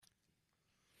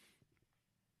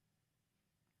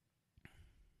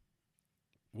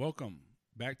Welcome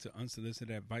back to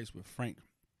Unsolicited Advice with Frank.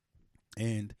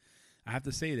 And I have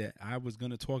to say that I was going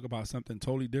to talk about something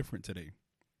totally different today.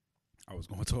 I was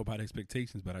going to talk about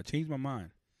expectations, but I changed my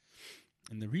mind.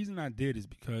 And the reason I did is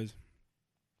because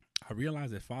I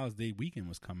realized that Father's Day weekend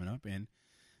was coming up, and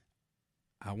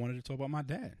I wanted to talk about my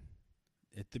dad.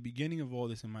 At the beginning of all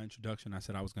this in my introduction, I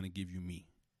said I was going to give you me.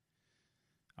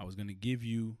 I was going to give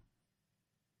you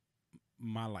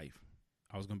my life.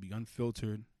 I was going to be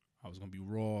unfiltered. I was going to be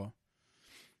raw.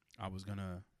 I was going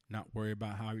to not worry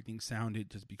about how everything sounded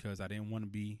just because I didn't want to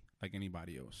be like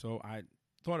anybody else. So I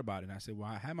thought about it, and I said, well,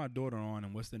 I had my daughter on,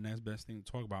 and what's the next best thing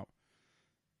to talk about?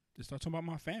 Just start talking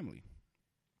about my family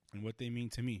and what they mean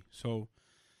to me. So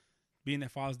being that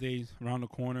Father's Day is around the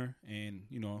corner, and,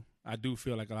 you know, I do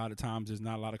feel like a lot of times there's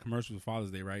not a lot of commercials for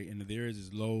Father's Day, right? And if there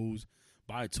is Lowe's,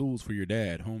 buy tools for your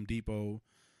dad, Home Depot,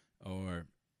 or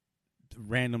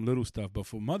random little stuff. But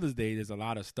for Mother's Day, there's a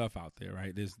lot of stuff out there,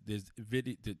 right? There's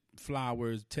the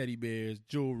flowers, teddy bears,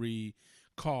 jewelry,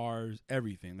 cars,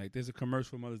 everything. Like, there's a commercial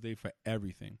for Mother's Day for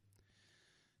everything.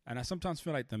 And I sometimes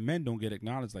feel like the men don't get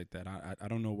acknowledged like that. I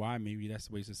don't know why. Maybe that's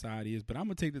the way society is. But I'm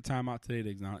going to take the time out today to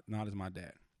acknowledge my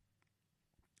dad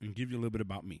and give you a little bit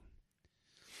about me.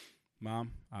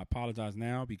 Mom, I apologize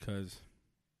now because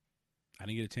I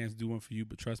didn't get a chance to do one for you,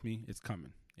 but trust me, it's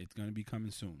coming. It's going to be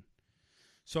coming soon.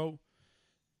 So,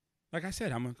 like I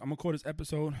said, I'm going to call this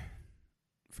episode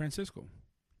Francisco,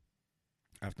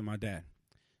 after my dad.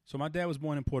 So my dad was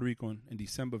born in Puerto Rico in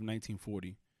December of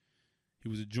 1940. He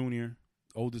was a junior,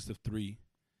 oldest of three,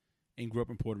 and grew up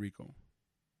in Puerto Rico.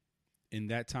 In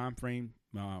that time frame,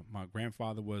 my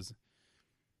grandfather was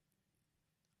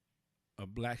a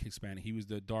black Hispanic. He was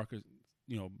the darker,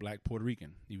 black Puerto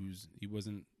Rican. He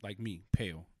wasn't like me,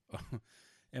 pale.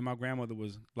 And my grandmother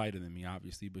was lighter than me,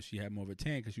 obviously, but she had more of a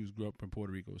tan because she grew up in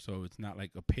Puerto Rico. So it's not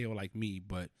like a pale like me,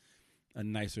 but a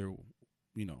nicer,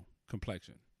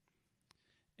 complexion.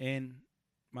 And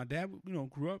my dad,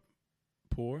 grew up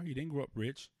poor. He didn't grow up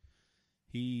rich.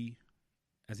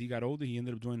 As he got older, he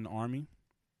ended up joining the Army,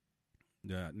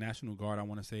 the National Guard, I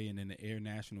want to say, and then the Air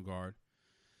National Guard.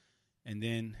 And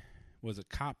then was a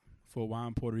cop for a while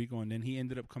in Puerto Rico. And then he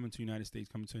ended up coming to the United States,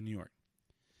 coming to New York.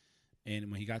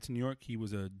 And when he got to New York, he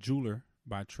was a jeweler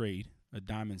by trade, a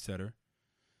diamond setter.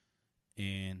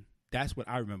 And that's what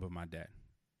I remember of my dad.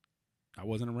 I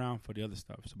wasn't around for the other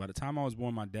stuff. So by the time I was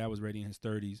born, my dad was already in his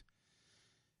 30s.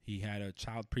 He had a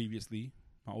child previously,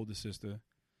 my older sister,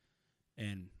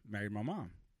 and married my mom.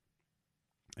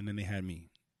 And then they had me.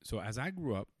 So as I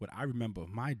grew up, what I remember of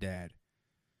my dad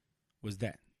was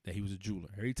that he was a jeweler.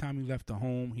 Every time he left the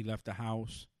home, he left the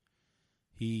house,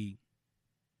 he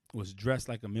was dressed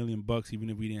like $1 million, even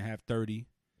if we didn't have 30.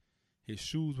 His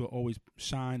shoes were always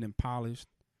shined and polished.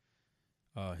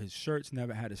 His shirts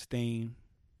never had a stain.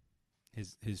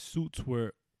 His suits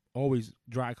were always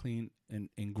dry clean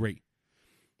and great.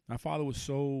 My father was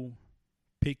so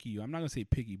picky. I'm not going to say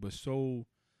picky, but so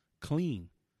clean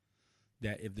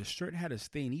that if the shirt had a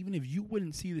stain, even if you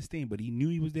wouldn't see the stain, but he knew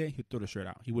he was there, he'd throw the shirt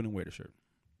out. He wouldn't wear the shirt.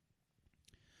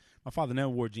 My father never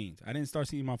wore jeans. I didn't start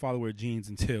seeing my father wear jeans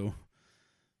until,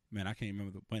 man, I can't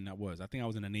remember when that was. I think I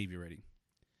was in the Navy already.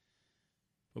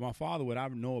 But my father, what I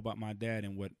know about my dad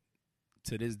and what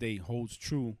to this day holds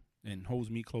true and holds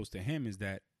me close to him is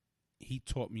that he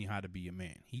taught me how to be a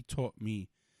man. He taught me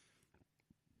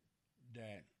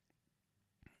that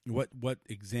what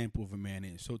example of a man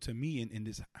is. So to me, in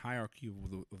this hierarchy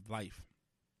of life,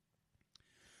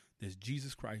 there's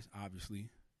Jesus Christ, obviously,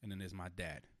 and then there's my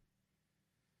dad.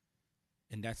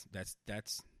 And that's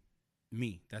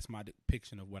me. That's my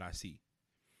depiction of what I see.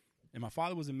 And my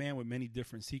father was a man with many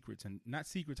different secrets, and not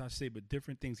secrets, I should say, but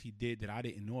different things he did that I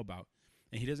didn't know about.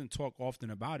 And he doesn't talk often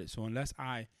about it. So unless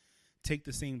I take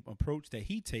the same approach that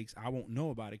he takes, I won't know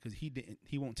about it because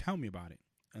he won't tell me about it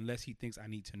unless he thinks I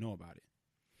need to know about it.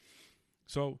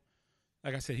 So,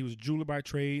 like I said, he was a jeweler by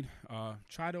trade,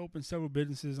 tried to open several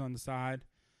businesses on the side.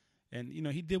 And,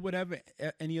 he did whatever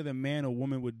any other man or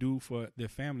woman would do for their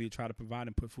family to try to provide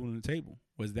and put food on the table.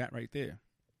 Was that right there?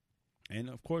 And,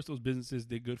 of course, those businesses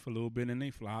did good for a little bit and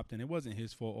they flopped. And it wasn't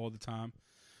his fault all the time.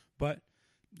 But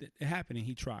it happened and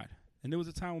he tried. And there was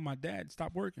a time when my dad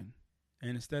stopped working.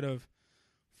 And instead of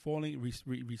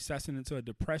recessing into a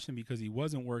depression because he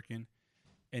wasn't working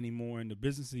anymore and the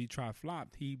businesses he tried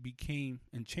flopped, he became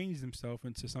and changed himself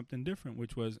into something different,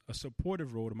 which was a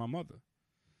supportive role to my mother.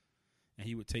 And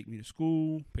he would take me to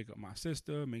school, pick up my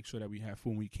sister, make sure that we had food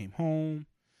when we came home,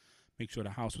 make sure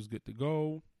the house was good to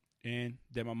go, and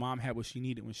that my mom had what she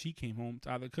needed when she came home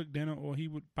to either cook dinner or he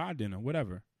would buy dinner,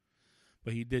 whatever.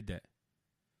 But he did that.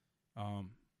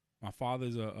 My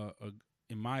father's,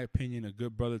 in my opinion, a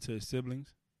good brother to his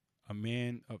siblings. a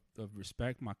man of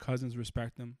respect. My cousins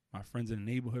respect him. My friends in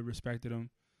the neighborhood respected him.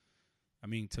 I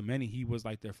mean, to many, he was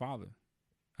like their father.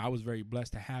 I was very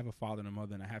blessed to have a father and a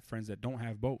mother, and I have friends that don't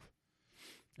have both.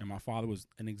 And my father was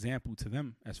an example to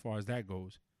them as far as that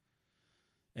goes.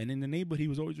 And in the neighborhood, he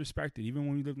was always respected. Even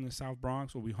when we lived in the South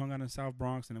Bronx, or we hung out in the South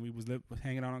Bronx, and then we was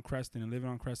hanging out on Creston and living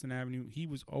on Creston Avenue, he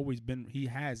has always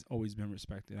been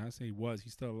respected. I say he was,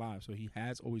 he's still alive, so he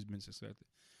has always been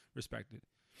respected.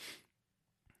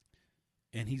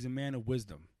 And he's a man of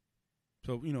wisdom.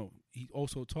 So, you know, he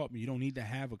also taught me you don't need to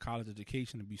have a college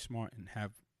education to be smart and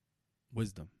have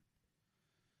wisdom.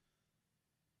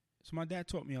 So my dad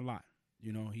taught me a lot.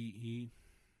 You know, he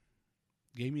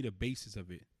gave me the basis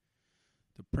of it,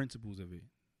 the principles of it.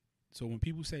 So when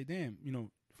people say, damn, you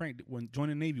know, Frank, when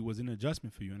joining the Navy was an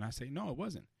adjustment for you, and I say, no, it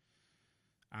wasn't.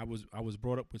 I was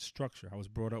brought up with structure. I was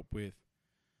brought up with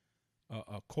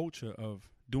a culture of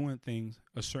doing things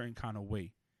a certain kind of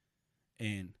way.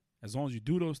 And as long as you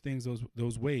do those things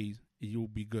those ways, you'll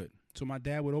be good. So my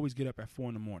dad would always get up at 4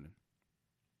 in the morning.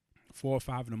 4 or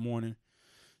 5 in the morning,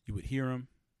 you would hear him.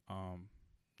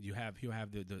 He'll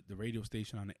have the radio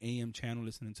station on the AM channel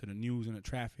listening to the news and the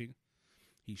traffic.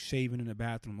 He's shaving in the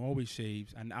bathroom, always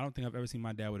shaves. And I don't think I've ever seen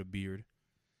my dad with a beard.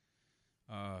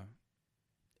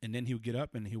 And then he'll get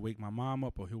up and he'll wake my mom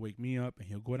up, or he'll wake me up, and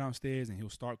he'll go downstairs and he'll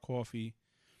start coffee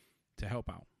to help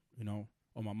out, you know.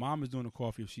 Or my mom is doing the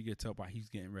coffee. If she gets up while he's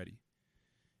getting ready.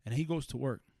 And he goes to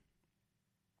work.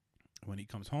 When he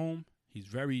comes home, he's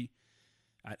very...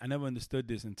 I never understood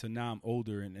this until now I'm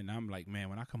older, and I'm like, man,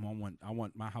 when I come home, I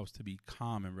want my house to be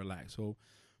calm and relaxed. So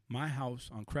my house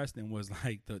on Creston was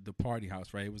like the party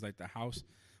house, right? It was like the house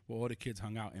where all the kids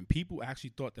hung out. And people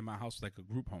actually thought that my house was like a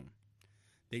group home.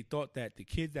 They thought that the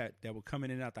kids that were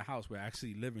coming in and out the house were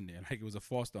actually living there, like it was a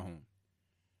foster home.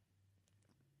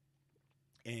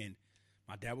 And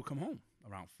my dad would come home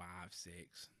around 5,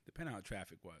 6, depending on how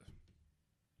traffic was.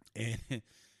 And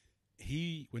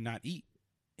he would not eat.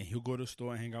 And he'll go to the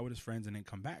store and hang out with his friends and then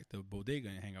come back to the bodega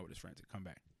and hang out with his friends and come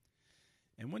back.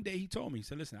 And one day he told me, he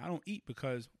said, listen, I don't eat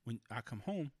because when I come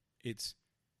home, it's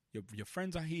your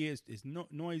friends are here. It's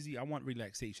noisy. I want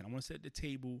relaxation. I want to sit at the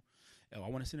table. I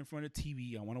want to sit in front of the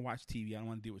TV. I want to watch TV. I don't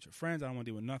want to deal with your friends. I don't want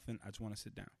to deal with nothing. I just want to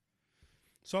sit down.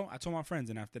 So I told my friends,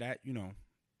 and after that, you know,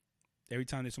 every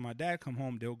time they saw my dad come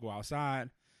home, they'll go outside.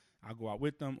 I'll go out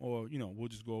with them, or, you know,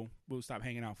 we'll stop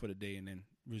hanging out for the day and then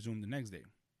resume the next day.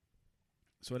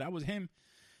 So that was him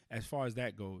as far as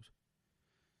that goes.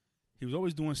 He was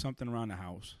always doing something around the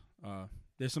house.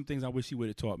 There's some things I wish he would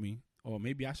have taught me, or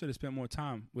maybe I should have spent more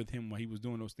time with him while he was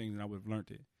doing those things and I would have learned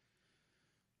it.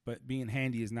 But being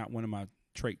handy is not one of my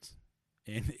traits,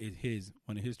 and it's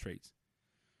one of his traits.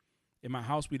 In my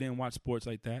house, we didn't watch sports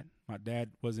like that. My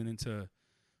dad wasn't into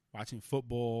watching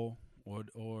football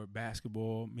or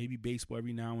basketball, maybe baseball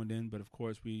every now and then. But, of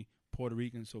course, we Puerto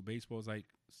Rican, so baseball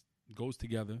goes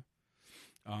together.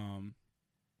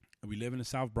 We live in the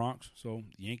South Bronx, so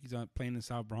the Yankees aren't playing in the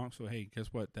South Bronx. So, hey, guess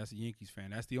what? That's a Yankees fan.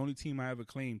 That's the only team I ever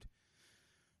claimed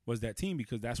was that team,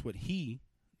 because that's what he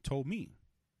told me.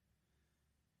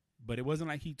 But it wasn't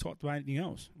like he talked about anything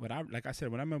else. Like I said,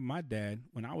 what I remember my dad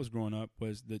when I was growing up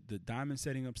was the diamond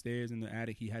setting upstairs in the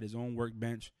attic. He had his own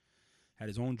workbench, had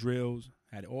his own drills,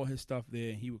 had all his stuff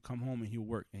there. He would come home and he would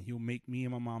work, and he'll make me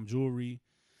and my mom jewelry.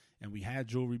 And we had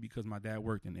jewelry because my dad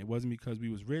worked in it. It wasn't because we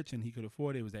was rich and he could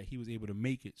afford it. It was that he was able to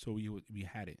make it, so we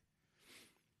had it.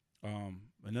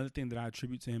 Another thing that I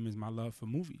attribute to him is my love for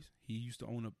movies. He used to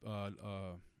own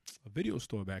a video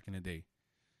store back in the day.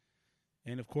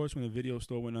 And, of course, when the video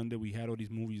store went under, we had all these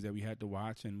movies that we had to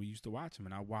watch, and we used to watch them.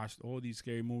 And I watched all these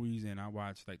scary movies, and I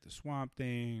watched, like, The Swamp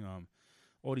Thing,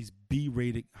 all these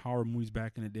B-rated horror movies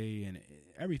back in the day, and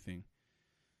everything.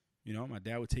 You know, my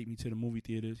dad would take me to the movie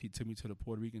theaters. He took me to the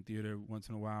Puerto Rican theater once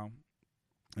in a while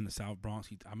in the South Bronx.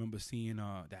 I remember seeing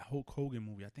that Hulk Hogan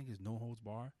movie. I think it's No Holds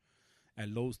Barred at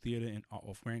Lowe's Theater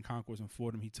off Grand Concourse in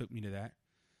Fordham. He took me to that.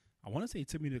 I want to say he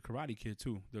took me to Karate Kid,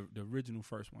 too, the original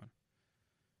first one.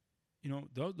 You know,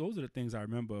 those are the things I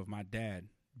remember of my dad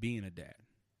being a dad.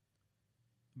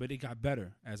 But it got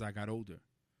better as I got older.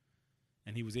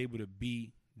 And he was able to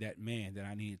be that man that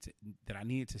I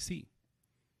needed to see.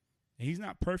 And he's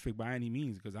not perfect by any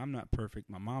means, because I'm not perfect.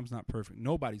 My mom's not perfect.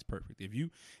 Nobody's perfect. If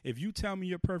you tell me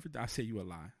you're perfect, I say you a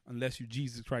lie, unless you're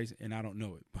Jesus Christ and I don't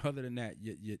know it. But other than that,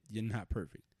 you're not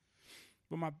perfect.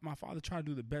 But my father tried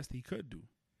to do the best he could do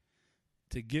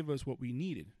to give us what we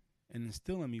needed and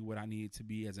instill in me what I needed to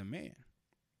be as a man.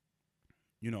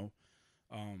 You know,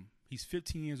 he's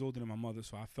 15 years older than my mother,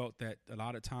 so I felt that a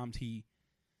lot of times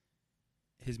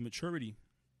his maturity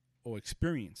or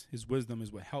experience, his wisdom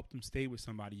is what helped him stay with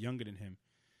somebody younger than him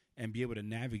and be able to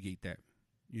navigate that,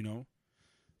 you know.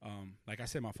 Like I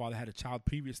said, my father had a child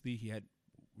previously. He had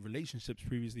relationships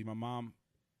previously. My mom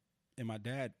and my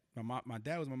dad, my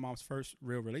dad was my mom's first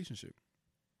real relationship.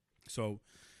 So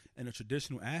in a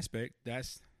traditional aspect,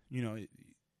 that's, you know,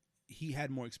 he had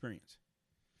more experience.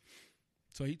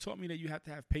 So he taught me that you have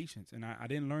to have patience. And I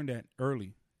didn't learn that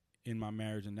early in my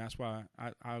marriage. And that's why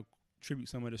I attribute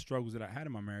some of the struggles that I had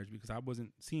in my marriage, because I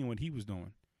wasn't seeing what he was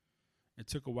doing. It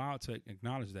took a while to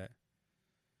acknowledge that.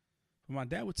 But my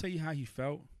dad would tell you how he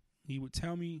felt. He would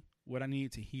tell me what I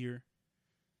needed to hear.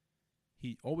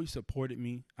 He always supported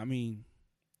me. I mean,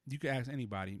 you could ask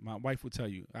anybody. My wife would tell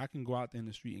you, I can go out there in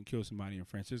the street and kill somebody, and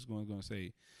Francisco is going to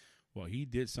say, well, he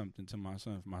did something to my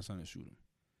son for my son to shoot him.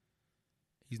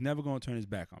 He's never going to turn his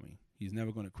back on me. He's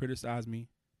never going to criticize me.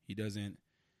 He doesn't.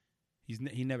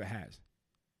 He never has.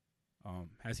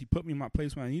 Has he put me in my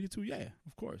place when I needed to? Yeah,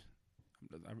 of course.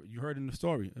 You heard in the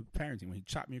story of parenting when he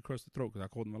chopped me across the throat because I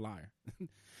called him a liar.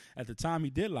 At the time, he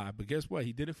did lie, but guess what?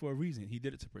 He did it for a reason. He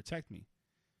did it to protect me,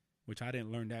 which I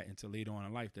didn't learn that until later on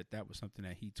in life, that was something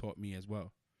that he taught me as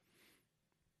well.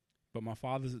 But my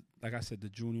father's, like I said, the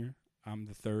junior. I'm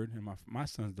the third, and my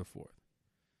son's the fourth.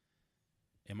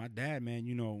 And my dad, man,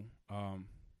 you know,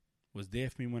 was there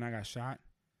for me when I got shot.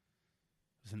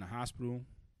 Was in the hospital.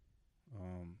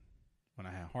 When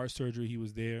I had heart surgery, he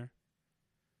was there.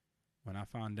 When I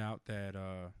found out that,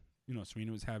 you know,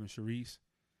 Serena was having Sharice,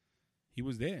 he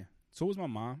was there. So was my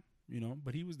mom, you know,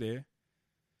 but he was there.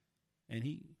 And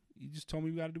he just told me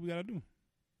we got to do what we got to do.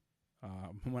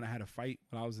 When I had a fight,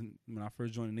 when I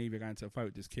first joined the Navy, I got into a fight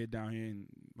with this kid down here, and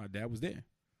my dad was there.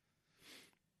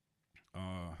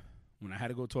 When I had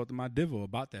to go talk to my divo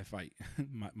about that fight,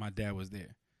 my dad was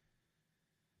there.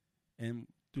 And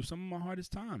through some of my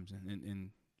hardest times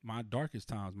and my darkest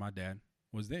times, my dad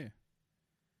was there.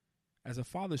 As a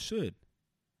father should.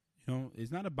 You know,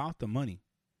 it's not about the money.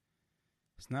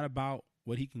 It's not about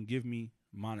what he can give me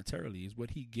monetarily. It's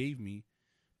what he gave me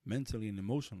mentally and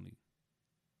emotionally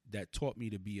that taught me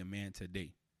to be a man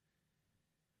today.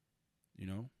 You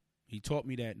know, he taught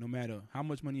me that no matter how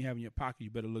much money you have in your pocket, you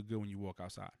better look good when you walk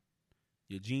outside.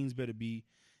 Your jeans better be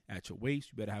at your waist.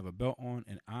 You better have a belt on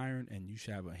and iron, and you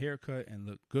should have a haircut and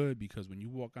look good, because when you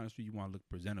walk down the street, you want to look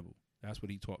presentable. That's what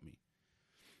he taught me.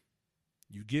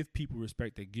 You give people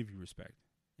respect, they give you respect,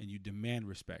 and you demand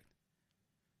respect,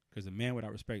 because a man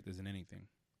without respect isn't anything.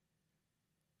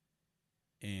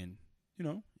 And, you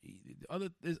know,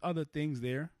 there's other things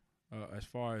there as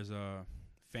far as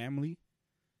family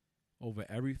over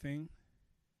everything.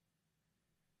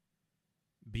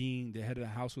 Being the head of the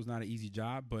house was not an easy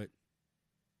job, but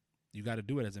you got to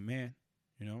do it as a man,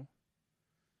 you know.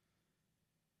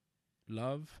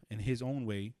 Love in his own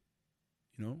way,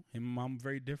 you know. Him and mom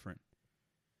very different.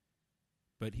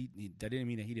 But that didn't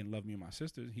mean that he didn't love me and my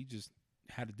sisters. He just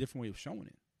had a different way of showing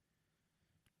it.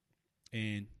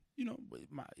 And, you know,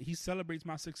 he celebrates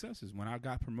my successes. When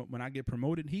I get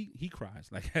promoted, he cries.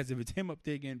 Like, as if it's him up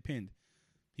there getting pinned,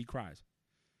 he cries.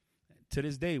 To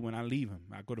this day, when I leave him,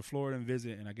 I go to Florida and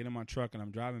visit, and I get in my truck and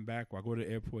I'm driving back, or I go to the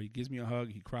airport, he gives me a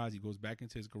hug, he cries, he goes back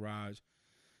into his garage,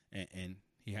 and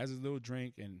he has his little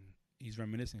drink, and he's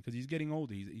reminiscing, because he's getting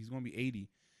older. He's going to be 80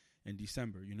 in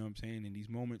December, you know what I'm saying? And these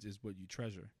moments is what you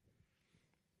treasure.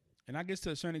 And I guess to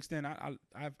a certain extent,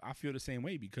 I feel the same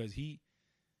way, because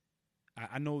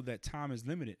I know that time is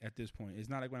limited at this point. It's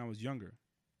not like when I was younger.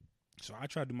 So I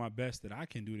try to do my best that I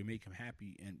can do to make him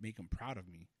happy and make him proud of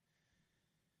me.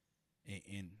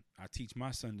 And I teach my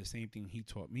son the same thing he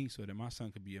taught me, so that my son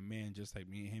could be a man just like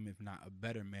me and him, if not a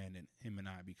better man than him and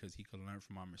I, because he could learn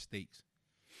from our mistakes.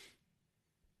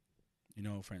 You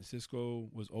know, Francisco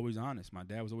was always honest. My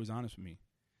dad was always honest with me.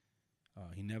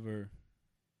 He never,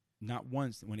 not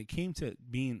once, when it came to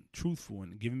being truthful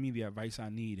and giving me the advice I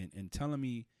need and telling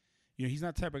me, you know, he's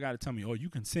not the type of guy to tell me, oh, you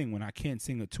can sing when I can't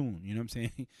sing a tune. You know what I'm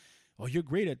saying? Oh, you're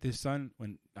great at this, son,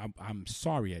 when I'm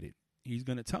sorry at it. He's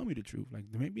going to tell me the truth. Like,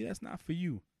 maybe that's not for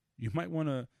you. You might want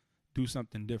to do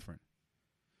something different.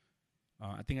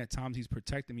 I think at times he's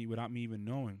protected me without me even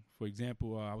knowing. For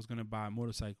example, I was going to buy a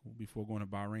motorcycle before going to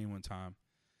Bahrain one time.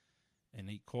 And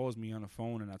he calls me on the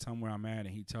phone, and I tell him where I'm at.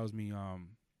 And he tells me, tell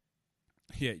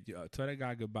that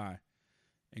guy goodbye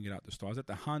and get out the store. I was at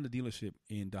the Honda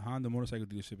motorcycle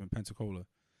dealership in Pensacola.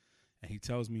 And he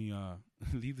tells me,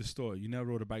 leave the store. You never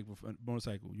rode a bike before,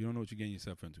 motorcycle. You don't know what you're getting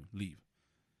yourself into. Leave.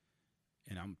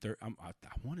 And I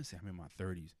want to say I'm in my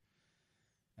 30s.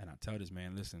 And I tell this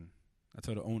man, listen, I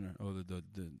tell the owner or the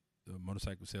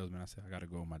motorcycle salesman, I said, I got to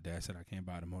go. My dad said I can't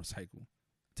buy the motorcycle.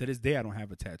 To this day, I don't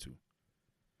have a tattoo.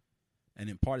 And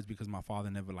in part, it's because my father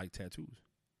never liked tattoos.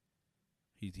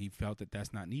 He felt that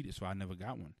that's not needed, so I never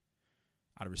got one.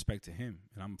 out of respect to him.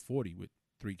 And I'm 40 with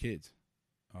 3 kids.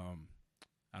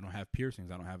 I don't have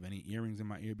piercings. I don't have any earrings in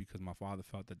my ear because my father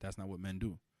felt that that's not what men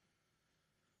do.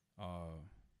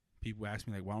 People ask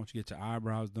me, like, why don't you get your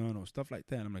eyebrows done or stuff like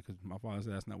that? And I'm like, because my father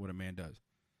said that's not what a man does.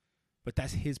 But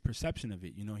that's his perception of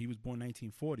it. You know, he was born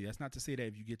 1940. That's not to say that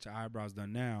if you get your eyebrows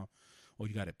done now or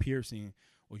you got a piercing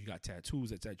or you got tattoos,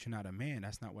 that you're not a man.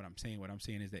 That's not what I'm saying. What I'm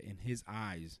saying is that in his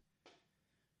eyes,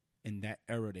 in that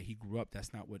era that he grew up,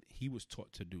 that's not what he was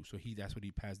taught to do. So that's what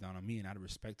he passed down on me. And out of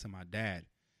respect to my dad,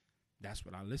 that's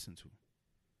what I listened to.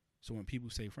 So when people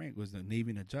say, Frank, was the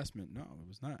Navy an adjustment? No, it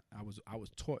was not. I was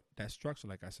taught that structure,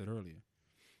 like I said earlier.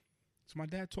 So my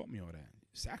dad taught me all that.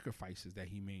 Sacrifices that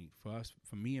he made for us,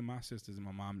 for me and my sisters and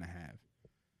my mom to have.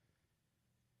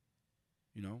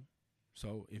 You know?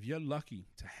 So if you're lucky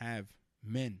to have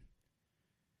men,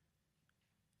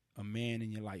 a man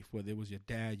in your life, whether it was your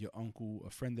dad, your uncle,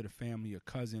 a friend of the family, a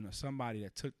cousin, or somebody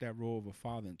that took that role of a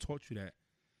father and taught you that,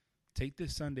 take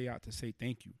this Sunday out to say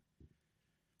thank you.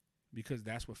 Because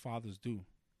that's what fathers do.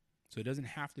 So it doesn't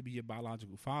have to be your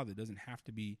biological father. It doesn't have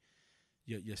to be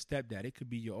your stepdad. It could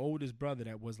be your oldest brother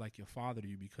that was like your father to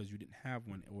you because you didn't have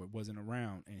one or it wasn't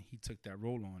around, and he took that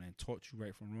role on and taught you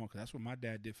right from wrong. Because that's what my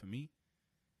dad did for me.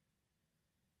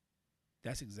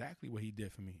 That's exactly what he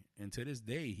did for me. And to this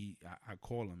day, I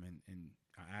call him and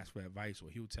I ask for advice, or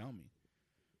he'll tell me.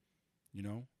 You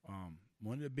know,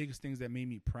 one of the biggest things that made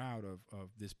me proud of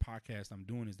this podcast I'm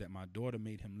doing is that my daughter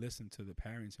made him listen to the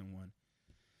Parrington one,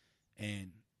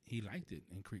 and he liked it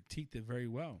and critiqued it very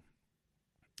well.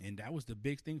 And that was the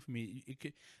big thing for me.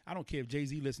 I don't care if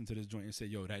Jay-Z listened to this joint and said,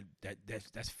 "Yo,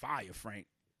 that's fire, Frank."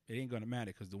 It ain't gonna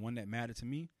matter because the one that mattered to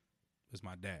me was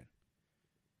my dad.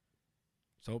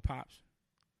 So, Pops,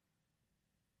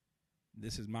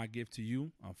 this is my gift to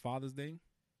you on Father's Day.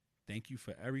 Thank you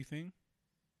for everything.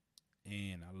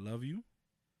 And I love you.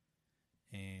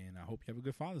 And I hope you have a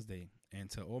good Father's Day.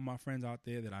 And to all my friends out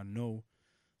there that I know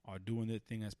are doing their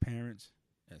thing as parents,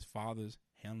 as fathers,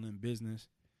 handling business,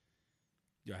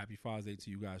 yo, happy Father's Day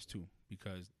to you guys too.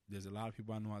 Because there's a lot of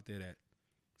people I know out there that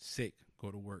sick,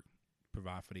 go to work,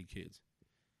 provide for their kids.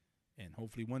 And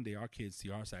hopefully one day our kids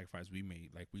see our sacrifice we made,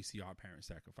 like we see our parents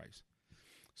sacrifice.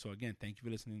 So again, thank you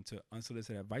for listening to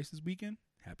Unsolicited Advice this weekend.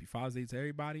 Happy Father's Day to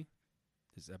everybody.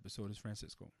 This episode is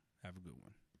Francisco. Have a good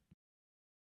one.